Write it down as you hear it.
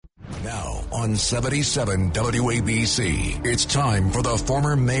On 77 WABC, it's time for the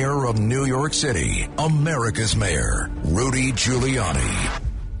former mayor of New York City, America's mayor, Rudy Giuliani.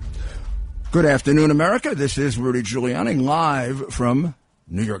 Good afternoon, America. This is Rudy Giuliani, live from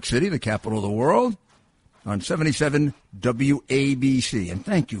New York City, the capital of the world, on 77 WABC. And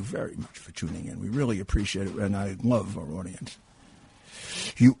thank you very much for tuning in. We really appreciate it, and I love our audience.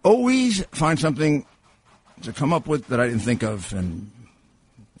 You always find something to come up with that I didn't think of, and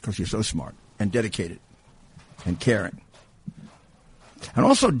because you're so smart and dedicated and caring. And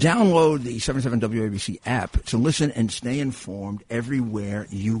also download the 77 WABC app to listen and stay informed everywhere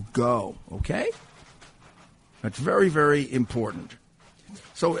you go, okay? That's very, very important.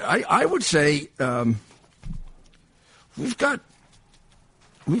 So I would say we've got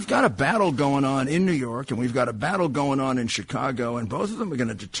a battle going on in New York, and we've got a battle going on in Chicago, and both of them are going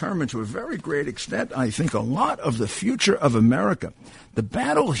to determine to a very great extent, I think, a lot of the future of America. The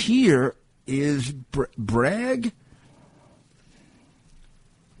battle here is Bragg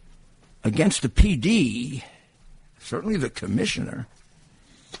against the PD, certainly the commissioner,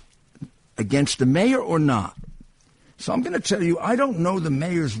 against the mayor or not. So I'm going to tell you, I don't know the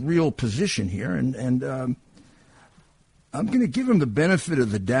mayor's real position here, and I'm going to give him the benefit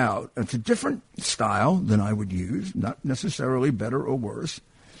of the doubt. It's a different style than I would use, not necessarily better or worse.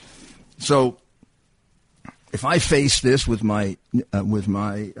 So if I face this with the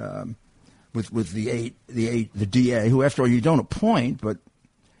DA, who after all you don't appoint, but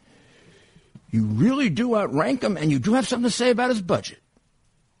you really do outrank him, and you do have something to say about his budget.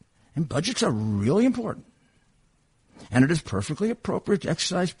 And budgets are really important. And it is perfectly appropriate to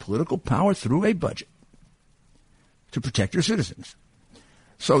exercise political power through a budget to protect your citizens.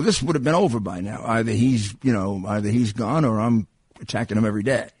 So this would have been over by now. Either he's gone, or I'm attacking him every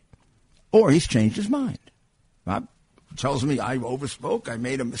day. Or he's changed his mind. Bob tells me I overspoke, I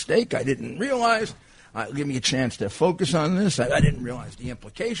made a mistake, I didn't realize. Give me a chance to focus on this. I didn't realize the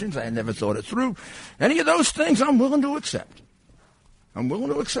implications. I had never thought it through. Any of those things I'm willing to accept. I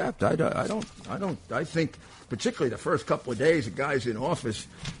think particularly the first couple of days, the guy's in office,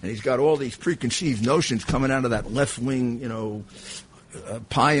 and he's got all these preconceived notions coming out of that left-wing,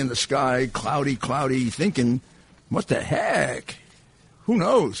 pie in the sky, cloudy thinking. What the heck? Who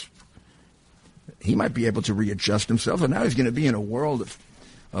knows? He might be able to readjust himself, and now he's going to be in a world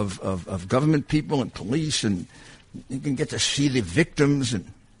of government people and police, and you can get to see the victims, and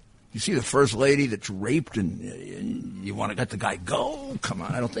you see the first lady that's raped, and you want to let the guy go? Come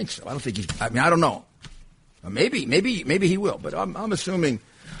on, I don't think so. I don't know. Maybe he will, but I'm assuming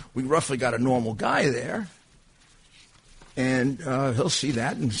we roughly got a normal guy there, and he'll see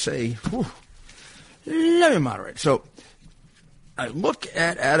that and say, let me moderate. So I look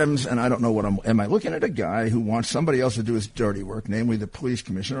at Adams, and I don't know am I looking at a guy who wants somebody else to do his dirty work, namely the police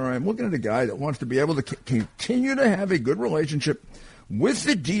commissioner, or I'm looking at a guy that wants to be able to continue to have a good relationship with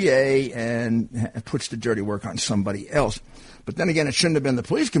the DA and puts the dirty work on somebody else. But then again, it shouldn't have been the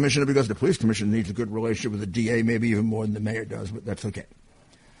police commissioner, because the police commissioner needs a good relationship with the DA, maybe even more than the mayor does, but that's okay.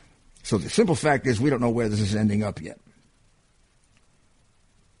 So the simple fact is we don't know where this is ending up yet.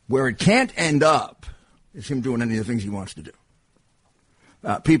 Where it can't end up is him doing any of the things he wants to do.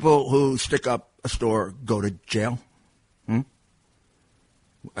 People who stick up a store go to jail.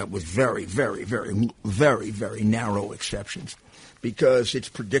 With very, very, very, very, very narrow exceptions, because it's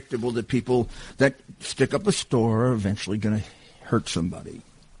predictable that people that stick up a store are eventually going to hurt somebody.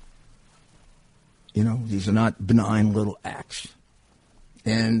 These are not benign little acts.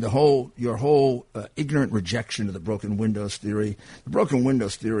 And your whole ignorant rejection of the broken windows theory. The broken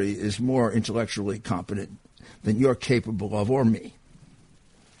windows theory is more intellectually competent than you're capable of, or me.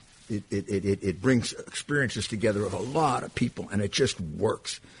 It brings experiences together of a lot of people, and it just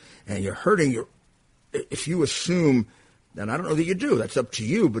works. And you're hurting if you assume, and I don't know that you do, that's up to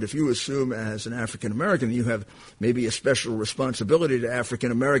you, but if you assume as an African American you have maybe a special responsibility to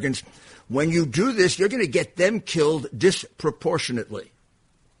African Americans, when you do this, you're going to get them killed disproportionately.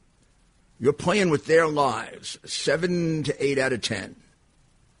 You're playing with their lives, 7 to 8 out of 10.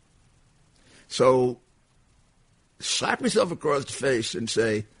 So slap yourself across the face and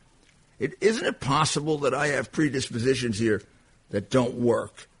say, isn't it possible that I have predispositions here that don't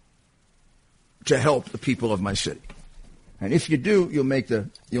work to help the people of my city? And if you do, you'll make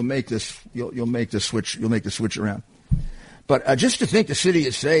the switch around. But just to think the city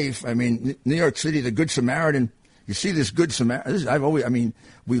is safe, I mean, New York City, the Good Samaritan. You see this Good Samaritan.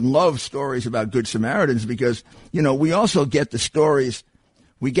 We love stories about Good Samaritans because we also get the stories.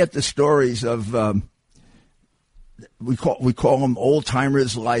 We get the stories of. We call them old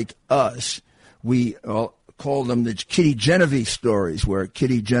timers like us. We call them the Kitty Genovese stories, where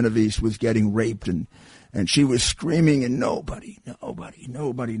Kitty Genovese was getting raped and she was screaming, and nobody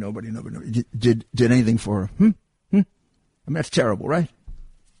did anything for her. I mean, that's terrible, right?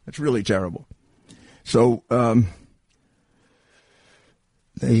 That's really terrible. So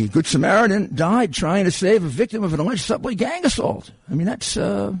the Good Samaritan died trying to save a victim of an alleged subway gang assault. I mean, that's...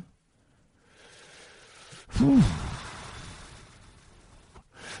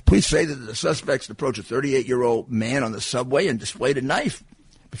 Police say that the suspects approached a 38-year-old man on the subway and displayed a knife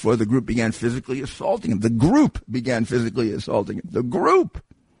before the group began physically assaulting him. The group began physically assaulting him. The group.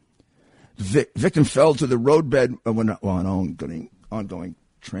 The victim fell to the roadbed when an ongoing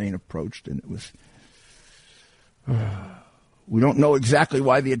train approached, and it was... we don't know exactly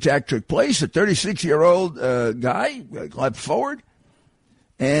why the attack took place. A 36-year-old guy leapt forward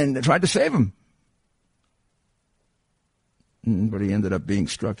and tried to save him. But he ended up being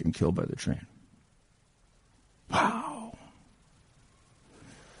struck and killed by the train. Wow.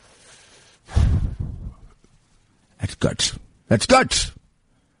 That's guts. That's guts.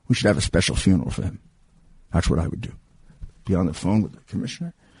 We should have a special funeral for him. That's what I would do. Be on the phone with the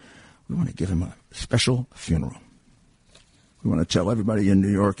commissioner. We want to give him a special funeral. We want to tell everybody in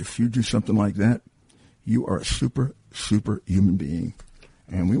New York, if you do something like that, you are a super, super human being.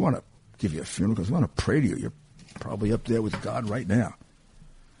 And we want to give you a funeral because we want to pray to you. You're probably up there with God right now.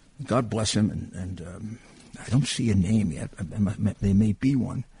 God bless him. And I don't see a name yet. There may be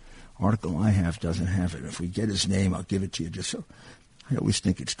one. Article I have doesn't have it. If we get his name, I'll give it to you. Just so I always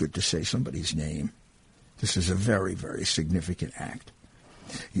think it's good to say somebody's name. This is a very, very significant act.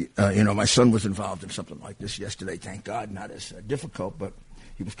 My son was involved in something like this yesterday. Thank God, not as difficult, but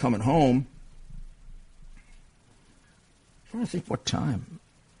he was coming home. I'm trying to think what time.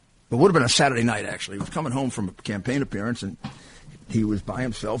 It would have been a Saturday night, actually. He was coming home from a campaign appearance, and he was by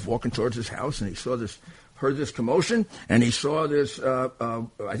himself walking towards his house, and he heard this commotion, and he saw this, I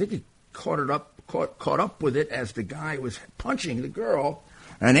think he caught up with it as the guy was punching the girl.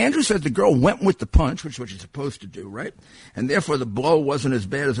 And Andrew said the girl went with the punch, which is what you're supposed to do, right? And therefore the blow wasn't as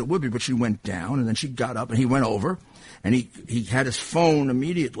bad as it would be, but she went down, and then she got up, and he went over, and he had his phone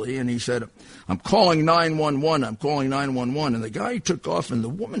immediately, and he said, I'm calling 911, I'm calling 911. And the guy took off, and the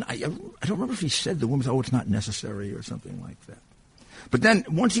woman, I don't remember if he said the woman, it's not necessary or something like that. But then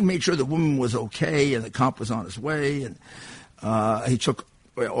once he made sure the woman was okay and the cop was on his way, and he took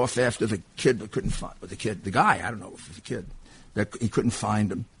off after the kid, but couldn't find the guy, I don't know if it was a kid, that he couldn't find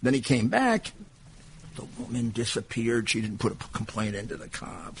him. Then he came back. The woman disappeared. She didn't put a complaint into the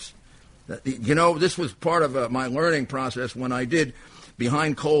cops. This was part of my learning process when I did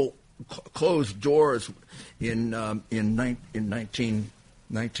behind closed doors in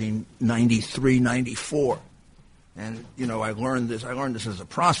 1993, 94. And, I learned this as a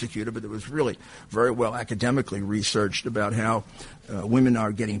prosecutor, but it was really very well academically researched about how women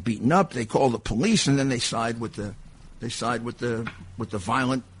are getting beaten up. They call the police, and then they side with the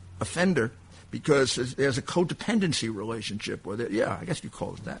violent offender because there's a codependency relationship. I guess you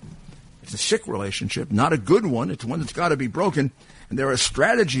call it that. It's a sick relationship, not a good one. It's one that's got to be broken, and there are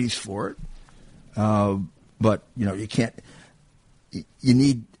strategies for it. But you can't.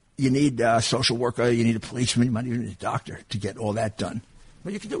 You need a social worker. You need a policeman. You might even need a doctor to get all that done.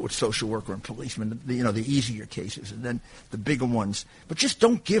 But you can do it with social worker and policeman. The easier cases, and then the bigger ones. But just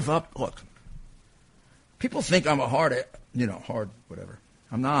don't give up. Look. People think I'm a hard whatever.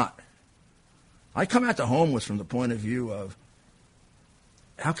 I'm not. I come at the homeless from the point of view of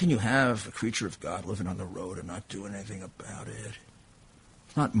how can you have a creature of God living on the road and not doing anything about it?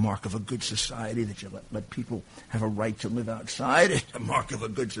 It's not a mark of a good society that you let people have a right to live outside. It's a mark of a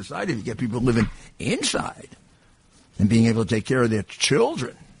good society to get people living inside and being able to take care of their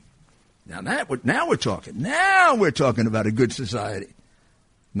children. Now we're talking. Now we're talking about a good society,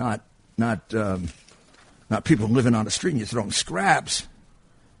 not people living on the street and you're throwing scraps.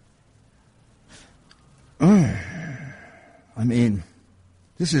 I mean,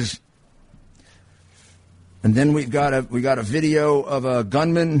 this is... And then we got a video of a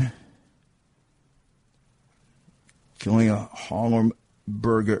gunman killing a Harlem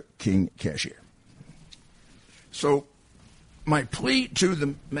Burger King cashier. So my plea to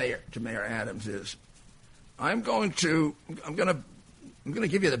the mayor, to Mayor Adams, is I'm going to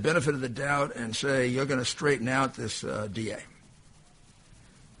give you the benefit of the doubt and say you're going to straighten out this DA.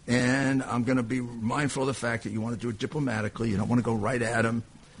 And I'm going to be mindful of the fact that you want to do it diplomatically. You don't want to go right at him,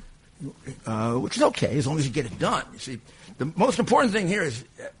 which is okay as long as you get it done. You see, the most important thing here is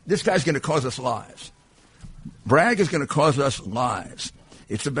this guy's going to cause us lives. Bragg is going to cause us lives.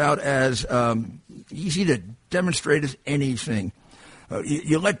 It's about as easy to demonstrate as anything.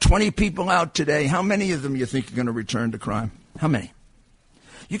 You let 20 people out today. How many of them you think are going to return to crime? How many?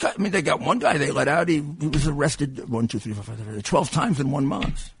 They got one guy they let out. He was arrested 12 times in 1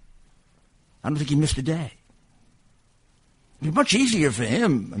 month. I don't think he missed a day. It'd be much easier for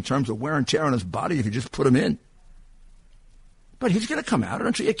him in terms of wear and tear on his body if you just put him in. But he's going to come out, and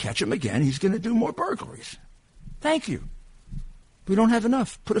until you catch him again, he's going to do more burglaries. Thank you. We don't have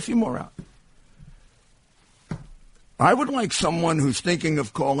enough. Put a few more out. I would like someone who's thinking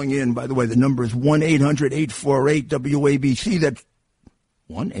of calling in. By the way, the number is 1-800-848-WABC. That's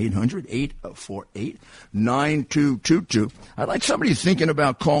 1-800-848-9222. I'd like somebody thinking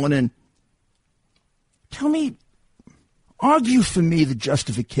about calling in. Tell me, argue for me the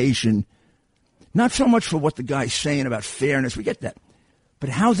justification, not so much for what the guy's saying about fairness, we get that, but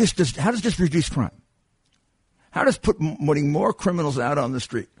how does this reduce crime? How does putting more criminals out on the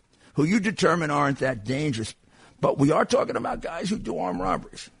street, who you determine aren't that dangerous, but we are talking about guys who do armed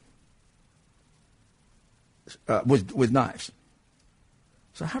robberies with knives.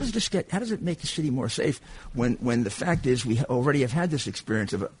 So how does it make the city more safe when the fact is we already have had this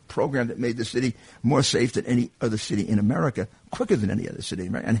experience of a program that made the city more safe than any other city in America, quicker than any other city in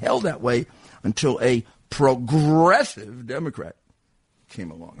America, and held that way until a progressive Democrat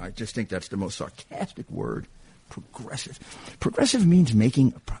came along. I just think that's the most sarcastic word, progressive. Progressive means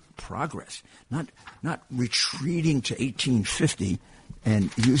making progress, not retreating to 1850 and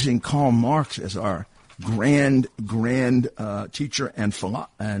using Karl Marx as our grand teacher and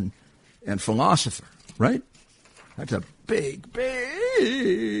philosopher, right? That's a big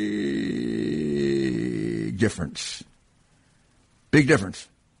difference. Big difference.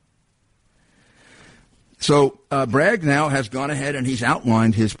 So Bragg now has gone ahead and he's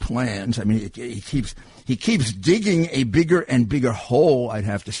outlined his plans. I mean, he keeps digging a bigger and bigger hole, I'd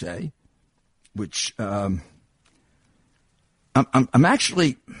have to say, which I'm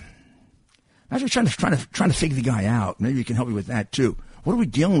actually trying to figure the guy out. Maybe you can help me with that too. What are we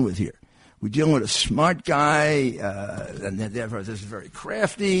dealing with here? We're dealing with a smart guy, and therefore this is very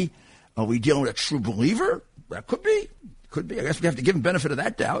crafty. Are we dealing with a true believer? That could be. I guess we have to give him benefit of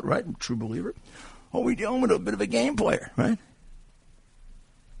that doubt, right? True believer. Or are we dealing with a bit of a game player, right?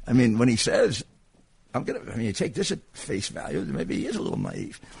 I mean, when he says, you take this at face value, maybe he is a little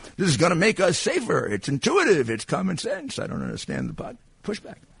naive. This is going to make us safer. It's intuitive. It's common sense. I don't understand the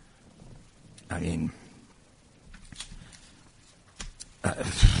pushback. I mean,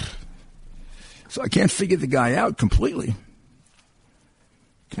 so I can't figure the guy out completely.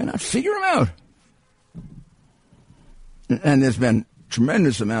 Cannot figure him out. And there's been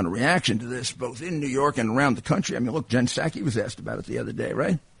tremendous amount of reaction to this, both in New York and around the country. I mean, look, Jen Psaki was asked about it the other day,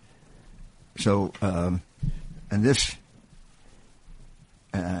 right? So, and this,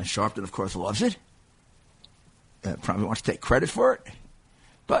 Sharpton, of course, loves it. Probably wants to take credit for it.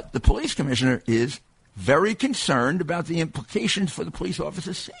 But the police commissioner is very concerned about the implications for the police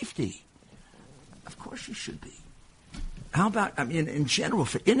officer's safety. Of course you should be. How about, in general,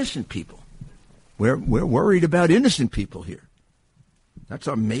 for innocent people? We're worried about innocent people here. That's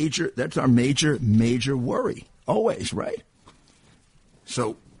our major worry. Always, right?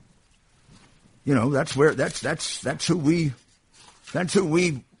 So, that's who we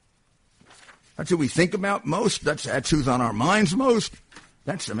think about most. That's who's on our minds most.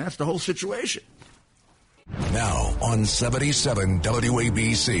 That's the whole situation. Now on 77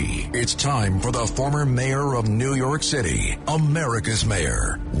 WABC, it's time for the former mayor of New York City, America's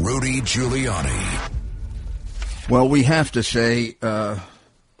mayor, Rudy Giuliani. Well, we have to say, I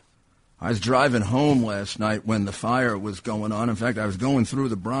was driving home last night when the fire was going on. In fact, I was going through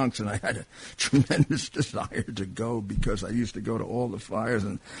the Bronx, and I had a tremendous desire to go because I used to go to all the fires.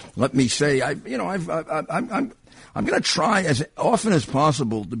 And let me say, I'm going to try as often as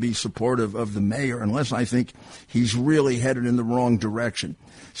possible to be supportive of the mayor unless I think he's really headed in the wrong direction.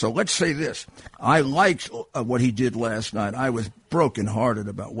 So let's say this. I liked what he did last night. I was brokenhearted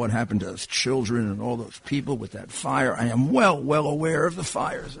about what happened to those children and all those people with that fire. I am well aware of the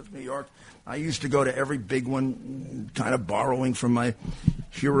fires of New York. I used to go to every big one, kind of borrowing from my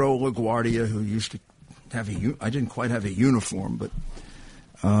hero LaGuardia, who used to have I didn't quite have a uniform, but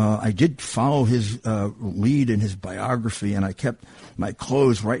I did follow his lead in his biography, and I kept my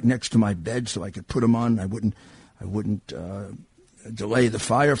clothes right next to my bed so I could put them on. I wouldn't delay the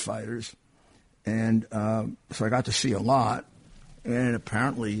firefighters, and so I got to see a lot. And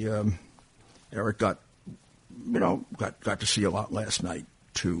apparently, Eric got to see a lot last night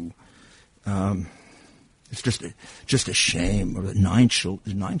too. It's just a shame. Did 9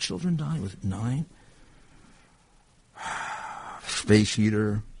 children die? Was it 9? Space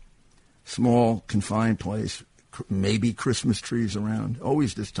heater, small confined place, maybe Christmas trees around,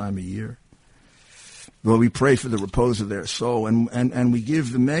 always this time of year. Well, we pray for the repose of their soul, and we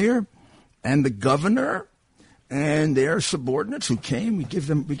give the mayor and the governor and their subordinates who came, we give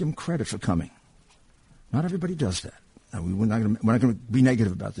them credit for coming. Not everybody does that. Now, we're not going to be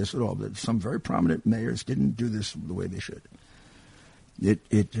negative about this at all, but some very prominent mayors didn't do this the way they should.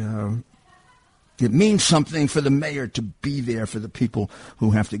 It means something for the mayor to be there for the people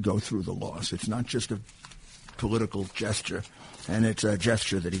who have to go through the loss. It's not just a political gesture, and it's a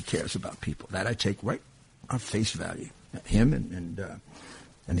gesture that he cares about people. That I take right on face value. Him and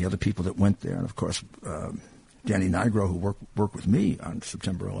the other people that went there, and of course Danny Nigro, who worked with me on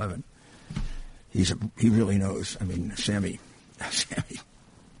September 11th. He really knows. I mean,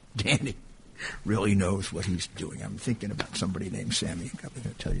 Danny really knows what he's doing. I'm thinking about somebody named Sammy. I'm going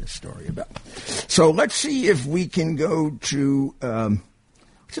to tell you a story about. So let's see if we can go to.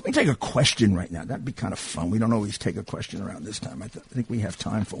 Let me take a question right now. That'd be kind of fun. We don't always take a question around this time. I think we have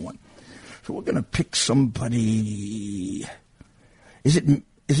time for one. So we're going to pick somebody. Is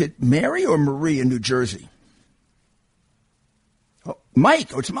it Mary or Marie in New Jersey? Oh, Mike.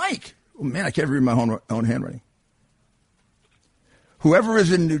 Oh, it's Mike. Oh, man, I can't read my own handwriting. Whoever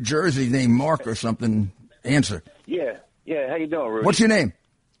is in New Jersey named Mark or something, answer. Yeah. How you doing, Rudy? What's your name?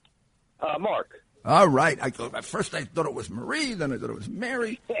 Mark. All right. At first I thought it was Marie, then I thought it was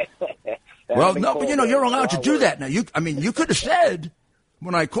Mary. Well, no, but you're allowed to do that now. You could have said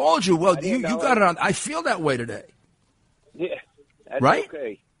when I called you, well, you got it on. I feel that way today. Yeah, that's right?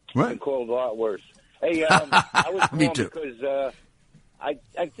 Okay. Right. I've been called a lot worse. Hey, I was Me too. Because I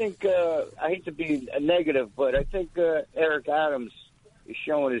think I hate to be a negative, but I think Eric Adams is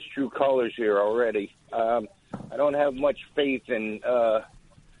showing his true colors here already. I don't have much faith in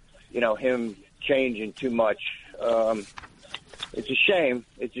him changing too much. It's a shame.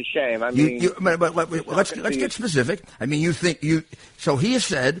 I mean, let's get specific. I mean, so he has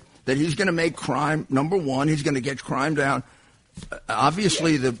said that he's going to make crime, number one, he's going to get crime down.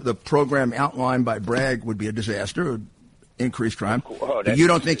 Obviously, the program outlined by Bragg would be a disaster, would increase crime. You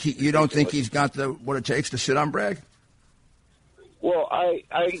don't think he's got what it takes to sit on Bragg? Well,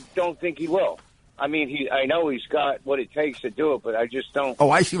 I don't think he will. I mean, I know he's got what it takes to do it, but I just don't. Oh,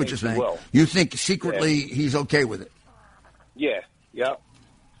 I see what you're saying. You think secretly he's okay with it? Yeah.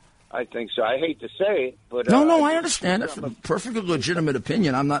 I think so. I hate to say it, but no, I understand. That's a perfectly legitimate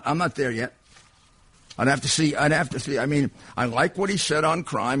opinion. I'm not there yet. I'd have to see. I mean, I like what he said on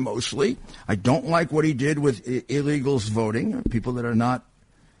crime mostly. I don't like what he did with illegals voting, people that are not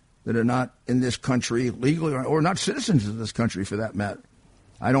in this country legally or not citizens of this country for that matter.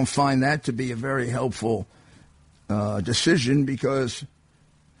 I don't find that to be a very helpful decision because,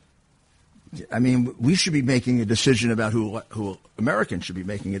 I mean, we should be making a decision about who Americans should be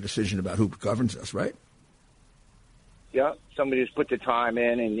making a decision about who governs us, right? Yeah, somebody who's put the time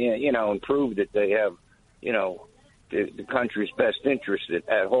in and and proved that they have, the country's best interest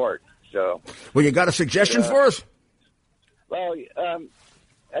at heart. So, well, you got a suggestion for us? Well,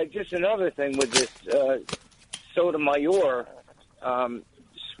 just another thing with this Sotomayor.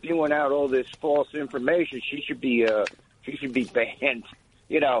 Spewing out all this false information, she should be banned.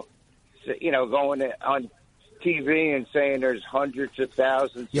 Going on TV and saying there's hundreds of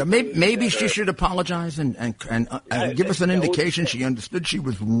thousands. Yeah, maybe she should apologize and give us an indication she understood she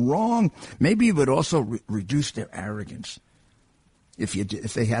was wrong. Maybe it would also reduce their arrogance if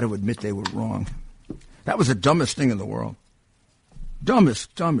they had to admit they were wrong. That was the dumbest thing in the world.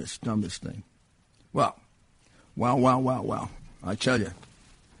 Dumbest thing. Well. I tell you.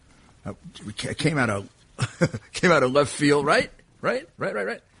 It came out of left field, right.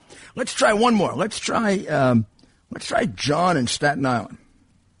 Let's try one more. Let's try John in Staten Island.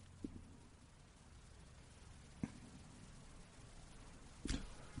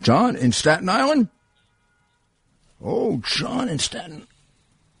 John in Staten Island? Oh, John in Staten.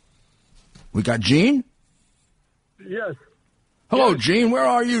 We got Gene? Yes. Hello, Gene. Where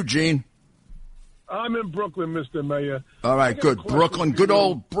are you, Gene? I'm in Brooklyn, Mr. Mayor. All right, good. Brooklyn, good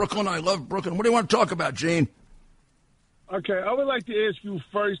old Brooklyn. I love Brooklyn. What do you want to talk about, Gene? Okay, I would like to ask you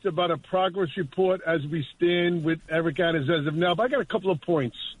first about a progress report as we stand with Eric Adams as of now. But I got a couple of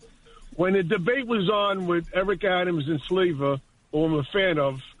points. When the debate was on with Eric Adams and Slaver, who I'm a fan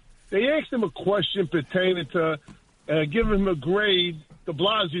of, they asked him a question pertaining to giving him a grade, de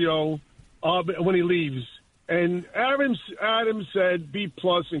Blasio, when he leaves. And Adams said B+,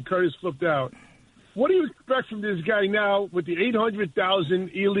 and Curtis flipped out. What do you expect from this guy now with the 800,000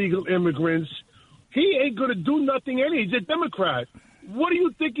 illegal immigrants? He ain't going to do nothing he's a Democrat. What do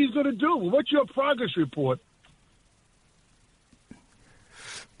you think he's going to do? What's your progress report?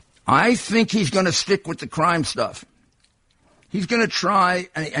 I think he's going to stick with the crime stuff. He's going to try,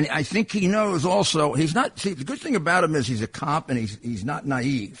 and I think he knows also, he's not, see, the good thing about him is he's a cop and he's not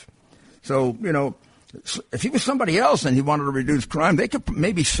naive. So, you know, if he was somebody else and he wanted to reduce crime, they could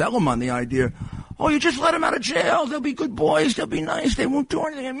maybe sell him on the idea, oh, you just let him out of jail. They'll be good boys. They'll be nice. They won't do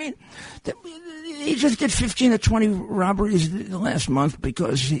anything. I mean, he just did 15 or 20 robberies the last month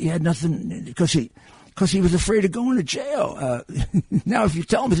because he had nothing, because he was afraid of going to jail. Now, if you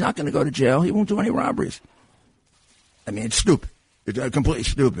tell him he's not going to go to jail, he won't do any robberies. I mean, it's stupid. It's completely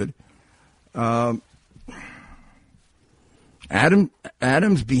stupid.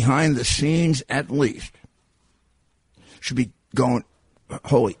 Adams, behind the scenes, at least, should be going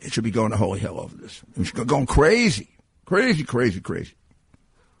holy. It should be going to holy hell over this. It's going crazy.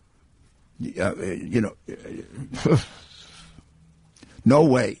 You know, no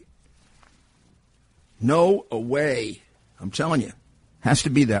way. No way. I'm telling you. Has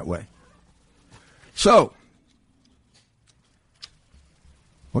to be that way. So,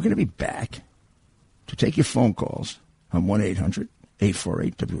 we're going to be back to take your phone calls on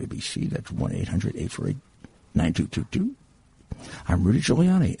 1-800-848-WABC. That's 1-800-848-9222. I'm Rudy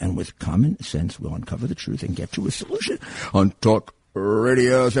Giuliani, and with common sense, we'll uncover the truth and get to a solution on Talk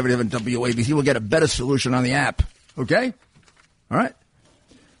Radio 77 WABC. We'll get a better solution on the app. Okay? All right?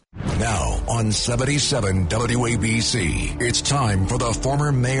 Now on 77 WABC, it's time for the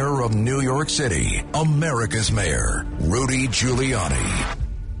former mayor of New York City, America's mayor, Rudy Giuliani.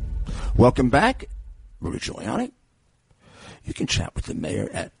 Welcome back, Rudy Giuliani. You can chat with the mayor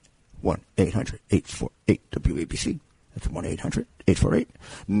at 1-800-848-WABC. That's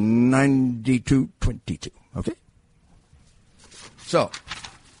 1-800-848-9222. Okay? So,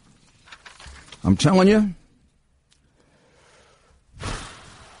 I'm telling you,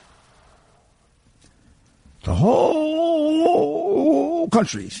 the whole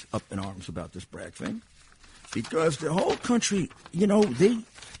country's up in arms about this Bragg thing. Because the whole country, you know,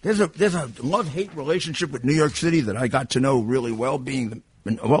 there's a love-hate relationship with New York City that I got to know really well, being a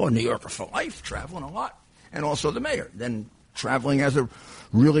New Yorker for life, traveling a lot, and also the mayor. Then traveling as a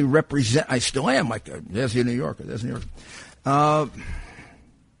really I still am, like, there's a New Yorker,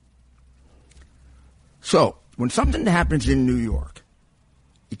 So, when something happens in New York,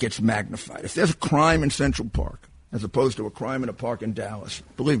 it gets magnified. If there's a crime in Central Park, as opposed to a crime in a park in Dallas,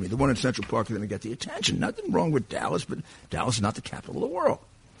 believe me, the one in Central Park is going to get the attention. Nothing wrong with Dallas, but Dallas is not the capital of the world.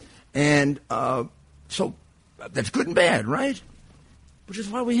 And so that's good and bad, right? Which is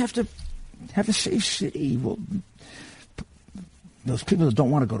why we have to have a safe city. Well, those people that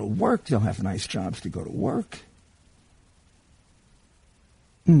don't want to go to work, they'll have nice jobs to go to work.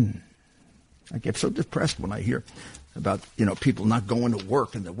 I get so depressed when I hear about, you know, people not going to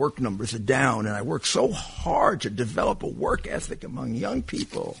work and the work numbers are down. And I work so hard to develop a work ethic among young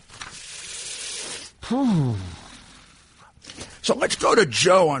people. So let's go to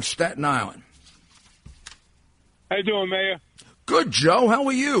Joe on Staten Island. How you doing, Mayor? Good, Joe. How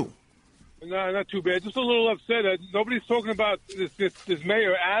are you? No, not too bad. Just a little upset. Nobody's talking about this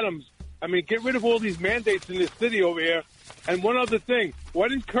Mayor Adams. I mean, get rid of all these mandates in this city over here. And one other thing, why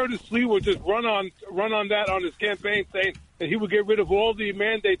didn't Curtis Lewa just run on that on his campaign, saying that he would get rid of all the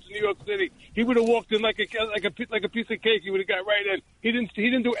mandates in New York City? He would have walked in like a piece of cake. He would have got right in. He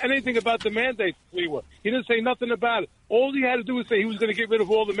didn't do anything about the mandates, Lewa. He didn't say nothing about it. All he had to do was say he was going to get rid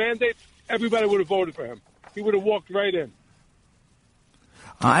of all the mandates. Everybody would have voted for him. He would have walked right in.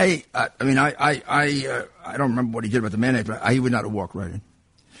 I don't remember what he did about the mandate, but he would not have walked right in.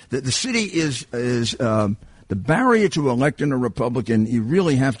 The city is the barrier to electing a Republican, you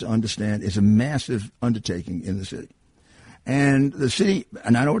really have to understand, is a massive undertaking in the city. And the city,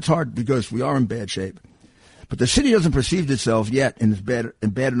 and I know it's hard because we are in bad shape, but the city doesn't perceive itself yet in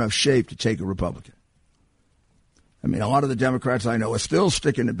bad enough shape to take a Republican. I mean, a lot of the Democrats I know are still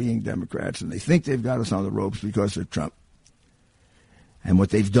sticking to being Democrats, and they think they've got us on the ropes because of Trump and what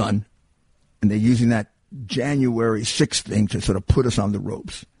they've done. And they're using that January 6th thing to sort of put us on the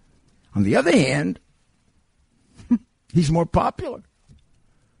ropes. On the other hand, he's more popular.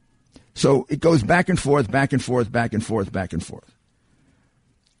 So it goes back and forth, back and forth, back and forth, back and forth.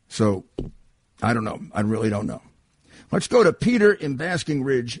 So I don't know. I really don't know. Let's go to Peter in Basking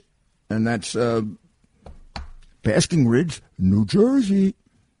Ridge, and that's Basking Ridge, New Jersey.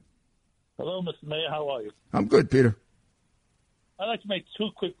 Hello, Mr. Mayor. How are you? I'm good, Peter. I'd like to make two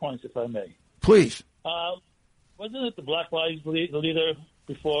quick points, if I may. Please. Wasn't it the Black Lives leader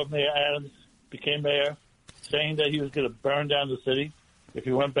before Mayor Adams became mayor saying that he was going to burn down the city if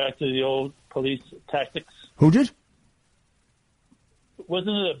he went back to the old police tactics? Who did? Wasn't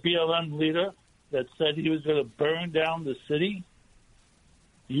it a BLM leader that said he was going to burn down the city?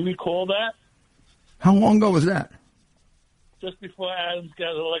 You recall that? How long ago was that? Just before Adams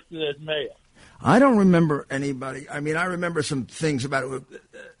got elected as mayor. I don't remember anybody. I mean, I remember some things about it.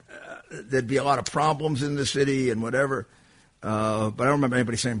 There'd be a lot of problems in the city and whatever, but I don't remember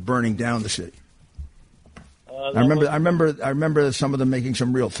anybody saying burning down the city. I remember some of them making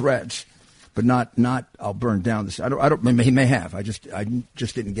some real threats, but not I'll burn down the city. I don't. He may have. I just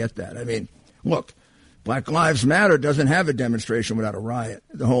didn't get that. I mean, look, Black Lives Matter doesn't have a demonstration without a riot.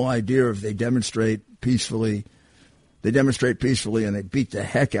 The whole idea of they demonstrate peacefully and they beat the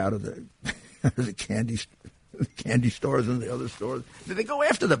heck out of the candy stores and the other stores. They go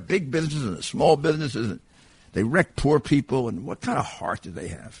after the big businesses and the small businesses, and they wreck poor people. And what kind of heart do they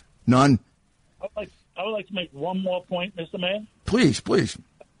have? None. I would like to make one more point, Mr. Mayor. Please.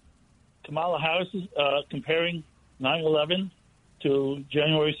 Kamala Harris is comparing 9/11 to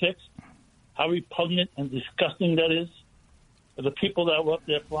January 6th. How repugnant and disgusting that is. For the people that were up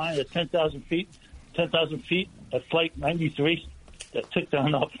there flying at 10,000 feet at Flight 93 that took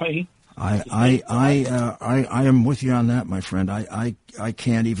down our plane. I am with you on that, my friend. I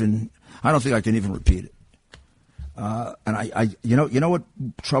can't even. I don't think I can even repeat it. And you know what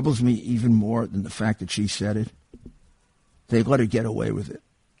troubles me even more than the fact that she said it? They let her get away with it.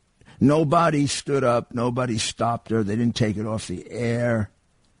 Nobody stood up. Nobody stopped her. They didn't take it off the air.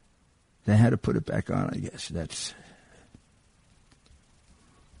 They had to put it back on, I guess. That's.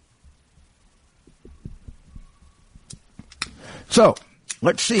 So,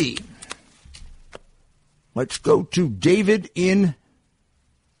 let's see. Let's go to David in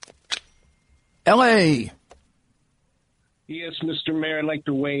L.A. Yes, Mr. Mayor, I'd like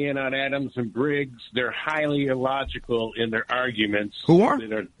to weigh in on Adams and Briggs. They're highly illogical in their arguments. Who are?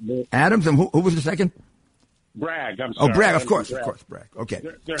 Adams and who was the second? Bragg, I'm sorry. Oh, Bragg, of course, Bragg. Okay.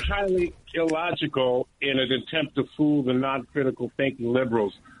 They're highly illogical in an attempt to fool the non-critical thinking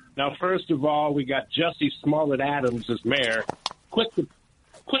liberals. Now, first of all, we got Jussie Smollett Adams as mayor, quick to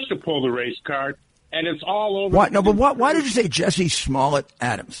pull the race card, and it's all over. What? No, but why did you say Jussie Smollett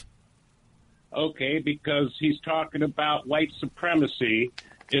Adams? Okay, because he's talking about white supremacy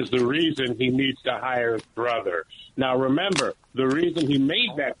is the reason he needs to hire his brother. Now, remember, the reason he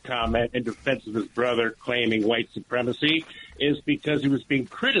made that comment in defense of his brother claiming white supremacy is because he was being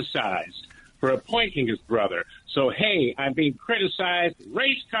criticized for appointing his brother. So, hey, I'm being criticized,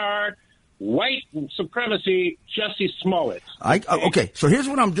 race card, white supremacy, Jussie Smollett. Okay, so here's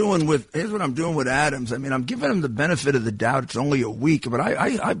what I'm doing with Adams. I mean, I'm giving him the benefit of the doubt. It's only a week, but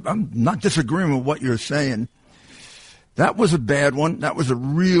I'm not disagreeing with what you're saying. That was a bad one. That was a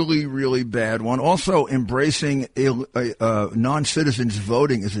really, really bad one. Also, embracing non-citizens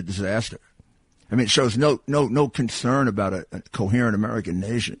voting is a disaster. I mean, it shows no concern about a coherent American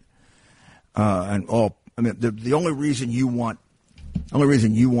nation. And all. I mean, the only reason you want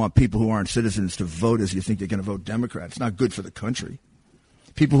people who aren't citizens to vote is you think they're going to vote Democrat. It's not good for the country.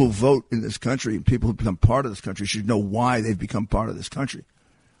 People who vote in this country, people who become part of this country, should know why they've become part of this country.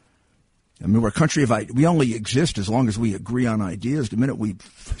 I mean, we're a country of we only exist as long as we agree on ideas. The minute we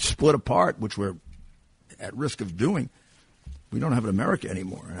split apart, which we're at risk of doing, we don't have an America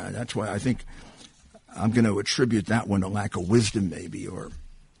anymore. And that's why I think I'm going to attribute that one to lack of wisdom, maybe.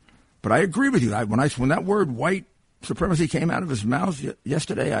 But I agree with you. When that word white supremacy came out of his mouth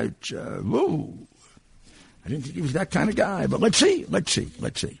yesterday, I didn't think he was that kind of guy. But let's see.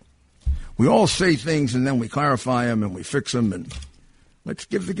 We all say things and then we clarify them and we fix them, and let's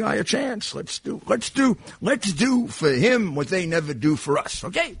give the guy a chance. Let's do for him what they never do for us.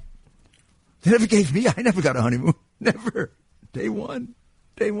 Okay? They never gave me. I never got a honeymoon. Never. Day one,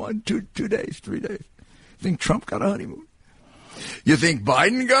 2 days, 3 days. Think Trump got a honeymoon? You think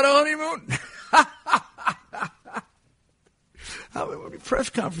Biden got a honeymoon? How many press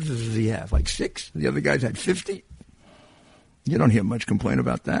conferences does he have? Like 6? The other guys had 50? You don't hear much complaint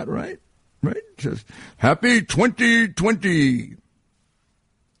about that, right? Right? It says, Happy 2020.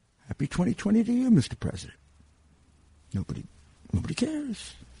 Happy 2020 to you, Mr. President. Nobody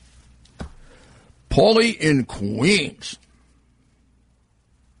cares. Paulie in Queens.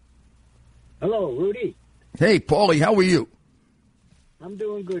 Hello, Rudy. Hey, Paulie, how are you? I'm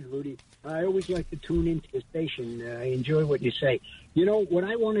doing good, Rudy. I always like to tune into the station. I enjoy what you say. You know, what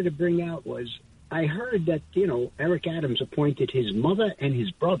I wanted to bring out was I heard that, Eric Adams appointed his mother and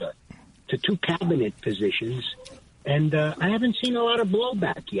his brother to 2 cabinet positions, and I haven't seen a lot of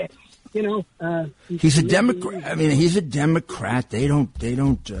blowback yet. He's a Democrat. I mean, he's a Democrat. They can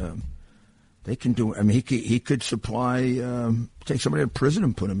do. I mean, he could supply, take somebody to prison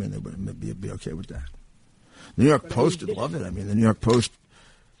and put him in. They would be okay with that. The New York Post would love it. I mean, the New York Post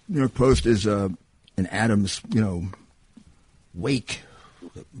is in Adams, wake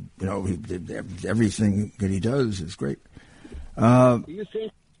You know, everything that he does is great. Do you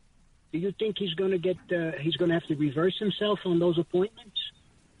think he's going to get? He's going to have to reverse himself on those appointments?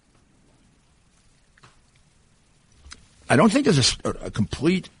 I don't think there's a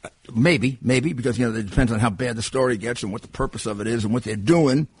complete, maybe, because, you know, it depends on how bad the story gets and what the purpose of it is and what they're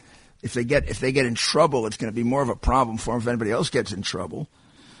doing. If they get in trouble, it's going to be more of a problem for them if anybody else gets in trouble.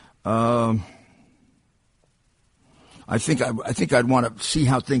 I think I'd want to see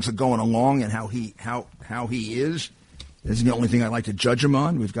how things are going along and how he is. This is the only thing I'd like to judge him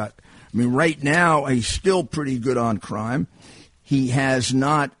on. Right now he's still pretty good on crime. He has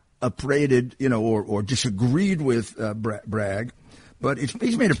not upbraided, you know, or disagreed with Bragg, but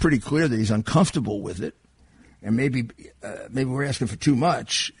he's made it pretty clear that he's uncomfortable with it, and maybe we're asking for too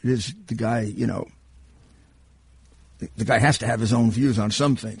much. The guy, you know, the guy has to have his own views on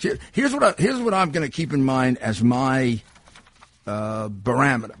some things. Here's what I'm going to keep in mind as my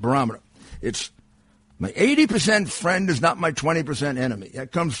barometer. It's my 80% friend is not my 20% enemy.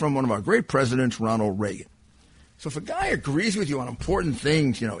 That comes from one of our great presidents, Ronald Reagan. So if a guy agrees with you on important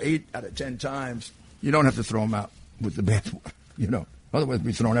things, you know, 8 out of 10 times, you don't have to throw him out with the bathwater, you know. Otherwise,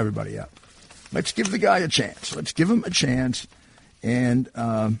 we're throwing everybody out. Let's give the guy a chance. Let's give him a chance. And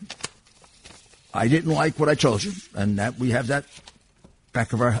I didn't like what I told you, and that we have that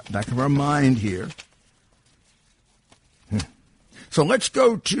back of our mind here. So let's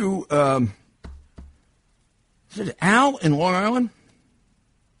go to is it Al in Long Island?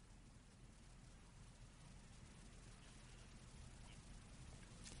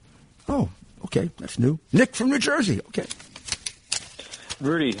 Oh, okay, that's new. Nick from New Jersey. Okay.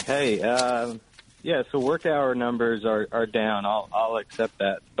 Rudy, hey, so work hour numbers are down. I'll accept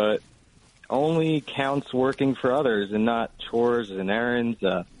that, but only counts working for others and not chores and errands,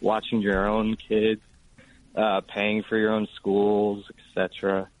 watching your own kids, paying for your own schools,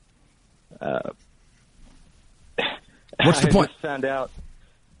 etc. What's the point? I just found out.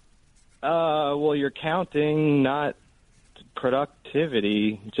 Well, you're counting not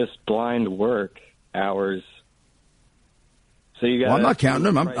productivity, just blind work hours. So you got. Well, I'm not counting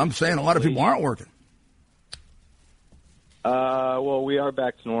them. I'm saying a lot of people aren't working. Well, we are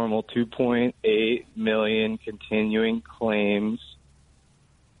back to normal. 2.8 million continuing claims.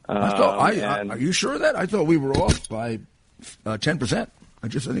 Are you sure of that? I thought we were off by 10%. I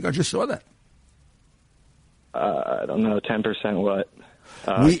think I just saw that. I don't know, 10% what?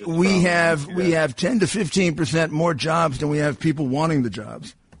 We have 10 to 15% more jobs than we have people wanting the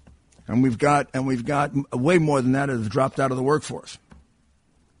jobs, and we've got way more than that that have dropped out of the workforce.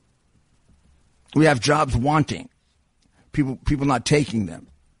 We have jobs wanting, people not taking them,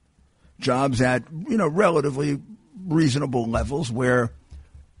 jobs at relatively reasonable levels where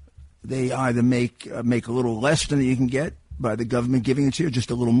they either make a little less than you can get by the government giving it to you, or just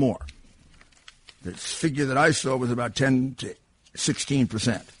a little more. The figure that I saw was about 10 to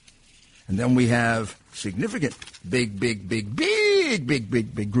 16%. And then we have significant big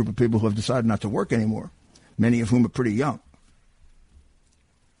group of people who have decided not to work anymore, many of whom are pretty young.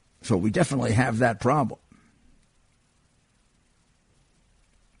 So we definitely have that problem.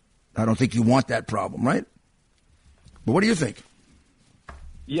 I don't think you want that problem, right? But what do you think?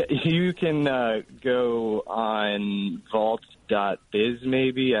 Yeah, you can go on vault.biz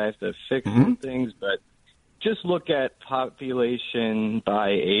maybe. I have to fix some things, but just look at population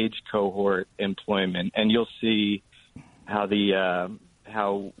by age cohort employment, and you'll see how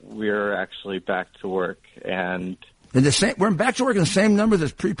how we're actually back to work. And we're back to work in the same numbers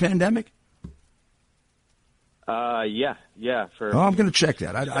as pre-pandemic? Yeah. I'm going to check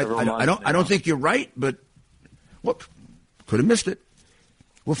that. I don't think you're right, but whoop, could have missed it.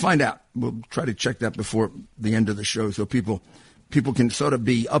 We'll find out. We'll try to check that before the end of the show so people can sort of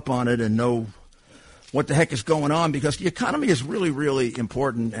be up on it and know what the heck is going on, because the economy is really, really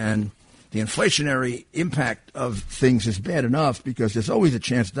important, and the inflationary impact of things is bad enough because there's always a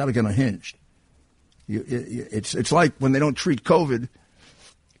chance that'll get unhinged. It's like when they don't treat COVID,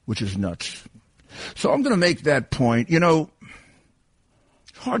 which is nuts. So I'm going to make that point.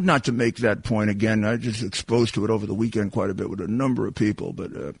 Hard not to make that point again. I just exposed to it over the weekend quite a bit with a number of people.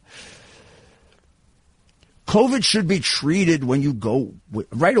 But COVID should be treated when you go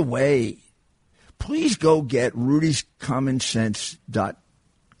right away. Please go get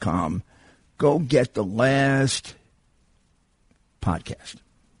rudyscommonsense.com. Go get the last podcast.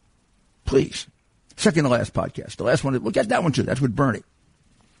 Please. Second to last podcast. The last one, we'll get that one too. That's with Bernie.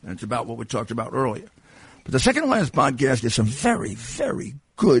 And it's about what we talked about earlier. But the second to last podcast is some very, very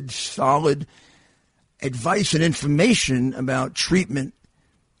good, solid advice and information about treatment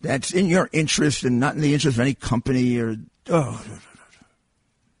that's in your interest and not in the interest of any company or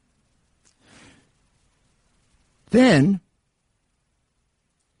then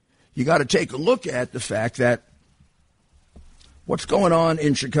you got to take a look at the fact that what's going on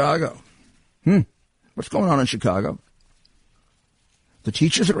in Chicago? What's going on in Chicago? The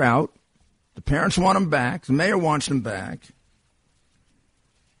teachers are out. The parents want them back. The mayor wants them back.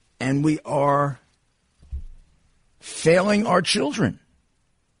 And we are failing our children.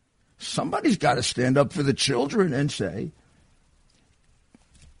 Somebody's got to stand up for the children and say,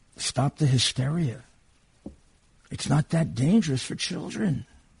 stop the hysteria. It's not that dangerous for children.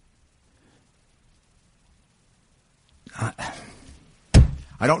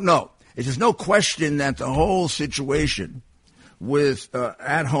 I don't know. There's no question that the whole situation with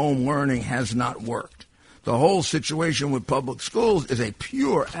at-home learning has not worked. The whole situation with public schools is a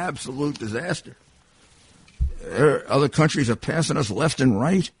pure, absolute disaster. Other countries are passing us left and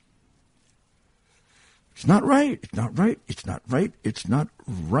right. It's not right. It's not right. It's not right. It's not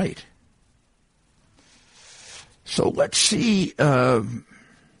right. So let's see. How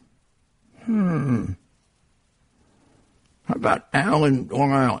about Al in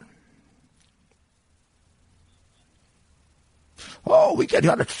Long Island? Oh, we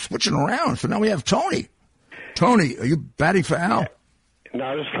got it switching around. So now we have Tony. Tony, are you batting for Al?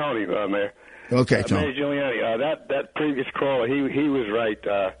 No, this is Tony, Mayor. Okay, Tony. Mayor Giuliani, that previous caller, he was right.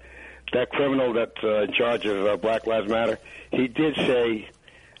 That criminal that's in charge of Black Lives Matter, he did say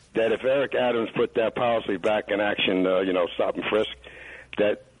that if Eric Adams put that policy back in action, stop and frisk,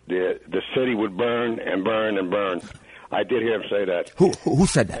 that the city would burn and burn and burn. I did hear him say that. Who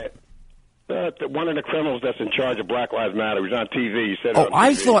said that? One of the criminals that's in charge of Black Lives Matter. He was on TV. He said. Oh,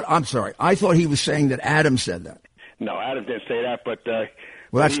 I'm sorry. I thought he was saying that Adams said that. No, Adams didn't say that, but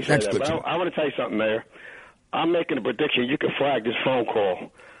well, that's good. But I want to tell you something, Mayor. I'm making a prediction. You can flag this phone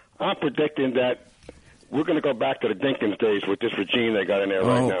call. I'm predicting that we're going to go back to the Dinkins days with this regime they got in there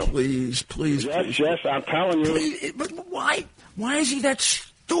right now. Oh, please. Yes, I'm telling you. Please, but why? Why is he that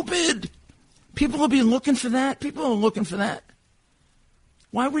stupid? People will be looking for that. People are looking for that.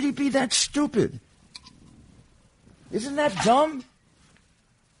 Why would he be that stupid? Isn't that dumb?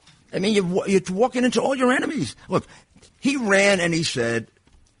 I mean, you're walking into all your enemies. Look, he ran and he said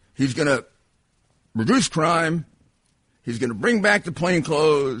he's going to reduce crime. He's going to bring back the plain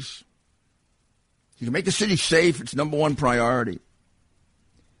clothes. He's going to make the city safe. It's number one priority.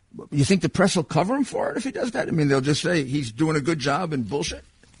 You think the press will cover him for it if he does that? I mean, they'll just say he's doing a good job and bullshit.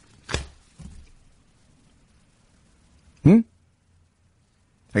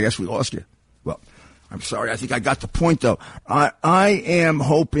 I guess we lost you. Well, I'm sorry. I think I got the point, though. I am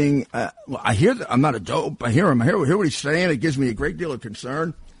hoping. I hear that I'm not a dope. I hear him. I hear what he's saying. It gives me a great deal of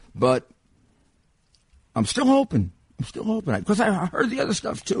concern. But I'm still hoping. Because I heard the other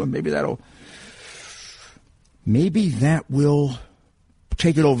stuff, too. And maybe that will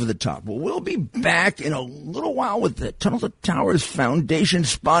take it over the top. Well, we'll be back in a little while with the Tunnel to Towers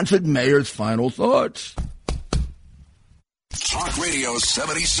Foundation-sponsored Mayor's Final Thoughts. Talk Radio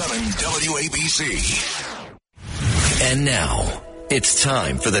 77 WABC. And now, it's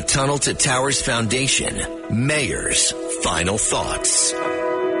time for the Tunnel to Towers Foundation Mayor's Final Thoughts.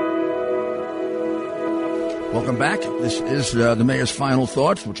 Welcome back. This is the Mayor's Final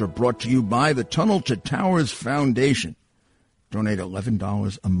Thoughts, which are brought to you by the Tunnel to Towers Foundation. Donate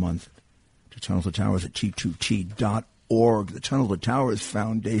 $11 a month to Tunnel to Towers at T2T.org. The Tunnel to Towers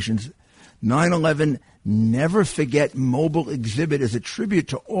Foundation's 9/11 Never Forget mobile exhibit is a tribute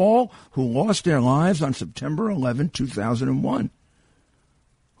to all who lost their lives on September 11, 2001,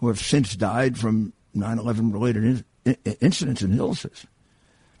 who have since died from 9/11 related incidents and illnesses.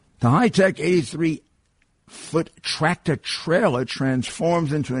 The high-tech 83-foot tractor trailer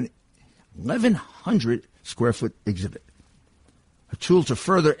transforms into an 1,100-square-foot exhibit, a tool to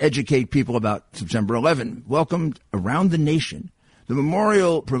further educate people about September 11. Welcomed around the nation, the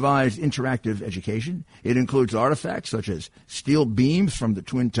memorial provides interactive education. It includes artifacts such as steel beams from the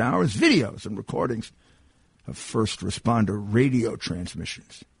Twin Towers, videos and recordings of first responder radio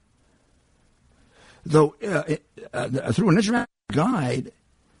transmissions. Though through an interactive guide,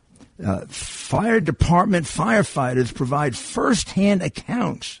 fire department firefighters provide first-hand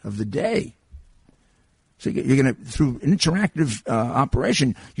accounts of the day. So you're going to, through an interactive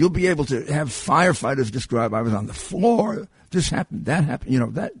operation, you'll be able to have firefighters describe, I was on the floor, this happened, that happened. You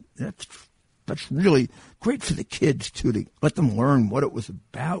know, that's really great for the kids, too, to let them learn what it was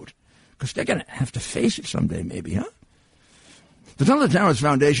about. Because they're going to have to face it someday, maybe, huh? The Tunnel to Towers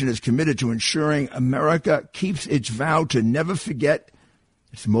Foundation is committed to ensuring America keeps its vow to never forget.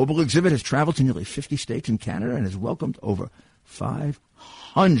 Its mobile exhibit has traveled to nearly 50 states in Canada and has welcomed over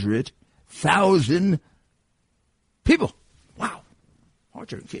 500,000 people. Wow. Hard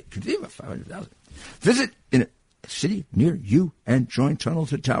to conceive of 500,000. Visit a city near you and join Tunnel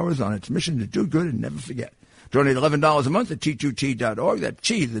to Towers on its mission to do good and never forget. Donate $11 a month at T2T.org. That's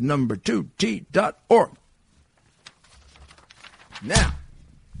T, the number 2T.org. Now,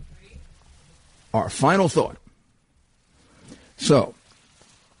 our final thought. So,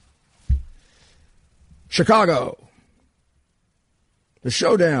 Chicago, the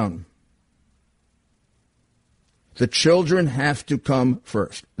showdown. The children have to come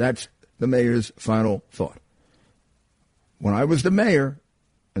first. That's the mayor's final thought. When I was the mayor,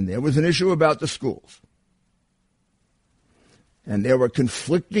 and there was an issue about the schools, and there were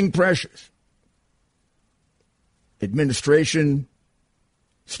conflicting pressures, administration,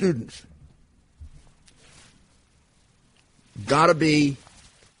 students, gotta be,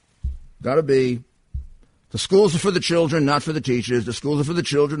 the schools are for the children, not for the teachers. The schools are for the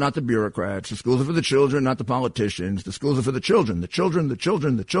children, not the bureaucrats. The schools are for the children, not the politicians. The schools are for the children. The children, the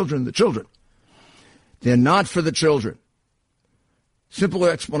children, the children, the children. They're not for the children. Simple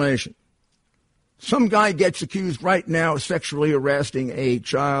explanation. Some guy gets accused right now of sexually harassing a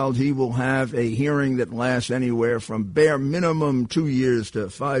child. He will have a hearing that lasts anywhere from bare minimum 2 years to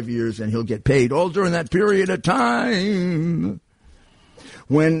 5 years, and he'll get paid all during that period of time.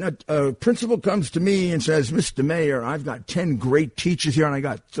 When a principal comes to me and says, Mr. Mayor, I've got 10 great teachers here and I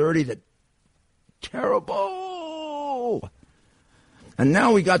got 30 that terrible. And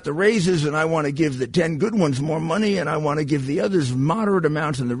now we got the raises and I want to give the 10 good ones more money and I want to give the others moderate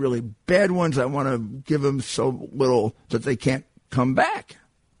amounts and the really bad ones I want to give them so little that they can't come back.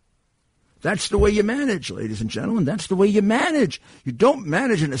 That's the way you manage, ladies and gentlemen. That's the way you manage. You don't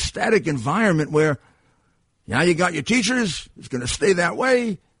manage in a static environment where now you got your teachers, it's going to stay that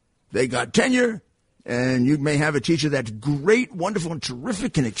way, they got tenure, and you may have a teacher that's great, wonderful, and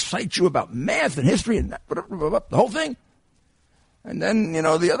terrific, and excite you about math and history and that, the whole thing. And then,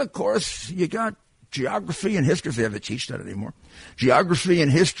 the other course, you got geography and history, if they ever teach that anymore. Geography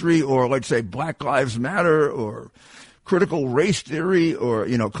and history, or let's say Black Lives Matter, or critical race theory, or,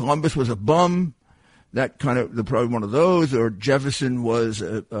 Columbus was a bum, that kind of, probably one of those, or Jefferson was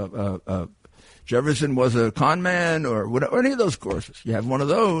a con man, or whatever, any of those courses. You have one of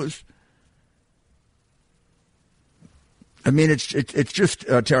those. I mean, it's just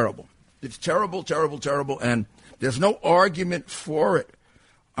terrible. It's terrible, terrible, terrible, and there's no argument for it.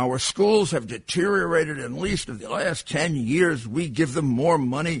 Our schools have deteriorated in at least of the last 10 years. We give them more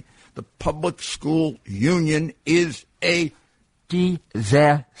money. The public school union is a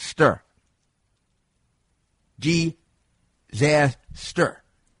disaster. Disaster.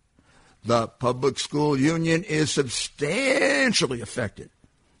 The public school union is substantially affected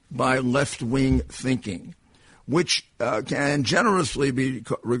by left-wing thinking, which can generously be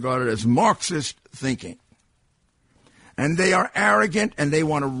regarded as Marxist thinking. And they are arrogant, and they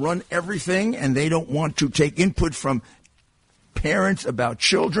want to run everything, and they don't want to take input from parents about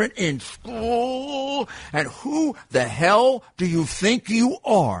children in school. And who the hell do you think you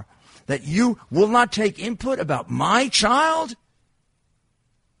are, that you will not take input about my child?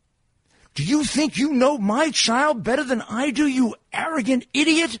 Do you think you know my child better than I do, you arrogant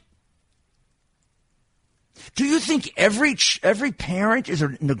idiot? Do you think every parent is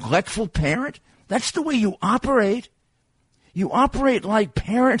a neglectful parent? That's the way you operate. You operate like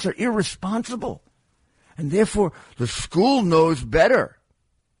parents are irresponsible. And therefore, the school knows better.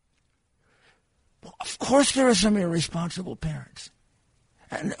 Well, of course there are some irresponsible parents.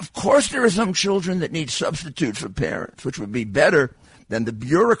 And of course there are some children that need substitutes for parents, which would be better than the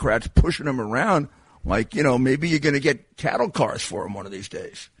bureaucrats pushing them around like, maybe you're going to get cattle cars for them one of these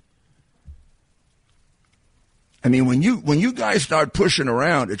days. I mean, when you guys start pushing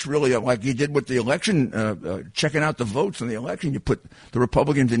around, it's really like you did with the election, checking out the votes in the election. You put the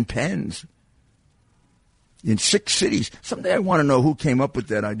Republicans in pens in 6 cities. Someday I want to know who came up with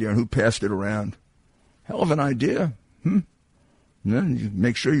that idea and who passed it around. Hell of an idea. And then you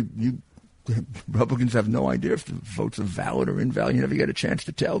make sure you Republicans have no idea if the votes are valid or invalid. You never get a chance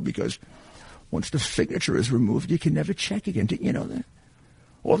to tell because once the signature is removed, you can never check again. Didn't you know that?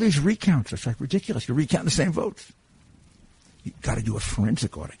 All these recounts, it's like ridiculous. You're recounting the same votes. You got to do a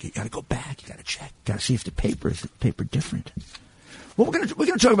forensic audit. You got to go back. You got to check. Got to see if the paper is different. Well, we're going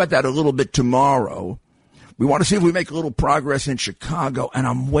to talk about that a little bit tomorrow. We want to see if we make a little progress in Chicago, and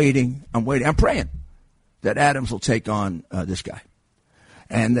I'm waiting. I'm praying that Adams will take on this guy.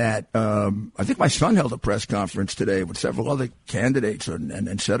 And that I think my son held a press conference today with several other candidates and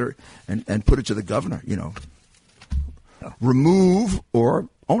et cetera, and put it to the governor, remove or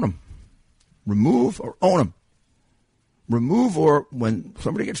own him. Remove or own him. Remove, or when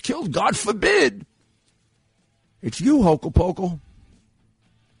somebody gets killed, God forbid, it's you, Hokel Pokel.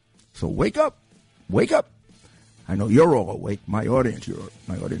 So wake up. Wake up. I know you're all awake. My audience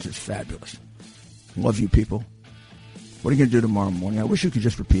is fabulous. Love you people. What are you going to do tomorrow morning? I wish you could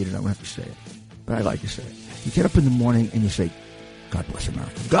just repeat it. I don't have to say it. But I like to say it. You get up in the morning and you say, God bless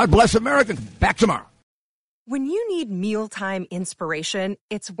America. God bless America. Back tomorrow. When you need mealtime inspiration,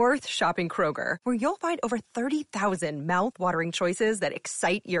 it's worth shopping Kroger, where you'll find over 30,000 mouth-watering choices that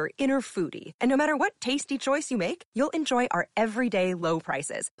excite your inner foodie. And no matter what tasty choice you make, you'll enjoy our everyday low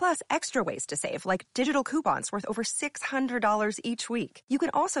prices, plus extra ways to save, like digital coupons worth over $600 each week. You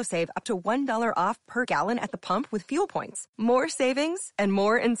can also save up to $1 off per gallon at the pump with fuel points. More savings and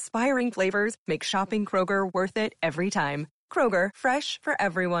more inspiring flavors make shopping Kroger worth it every time. Kroger, fresh for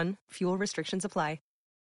everyone. Fuel restrictions apply.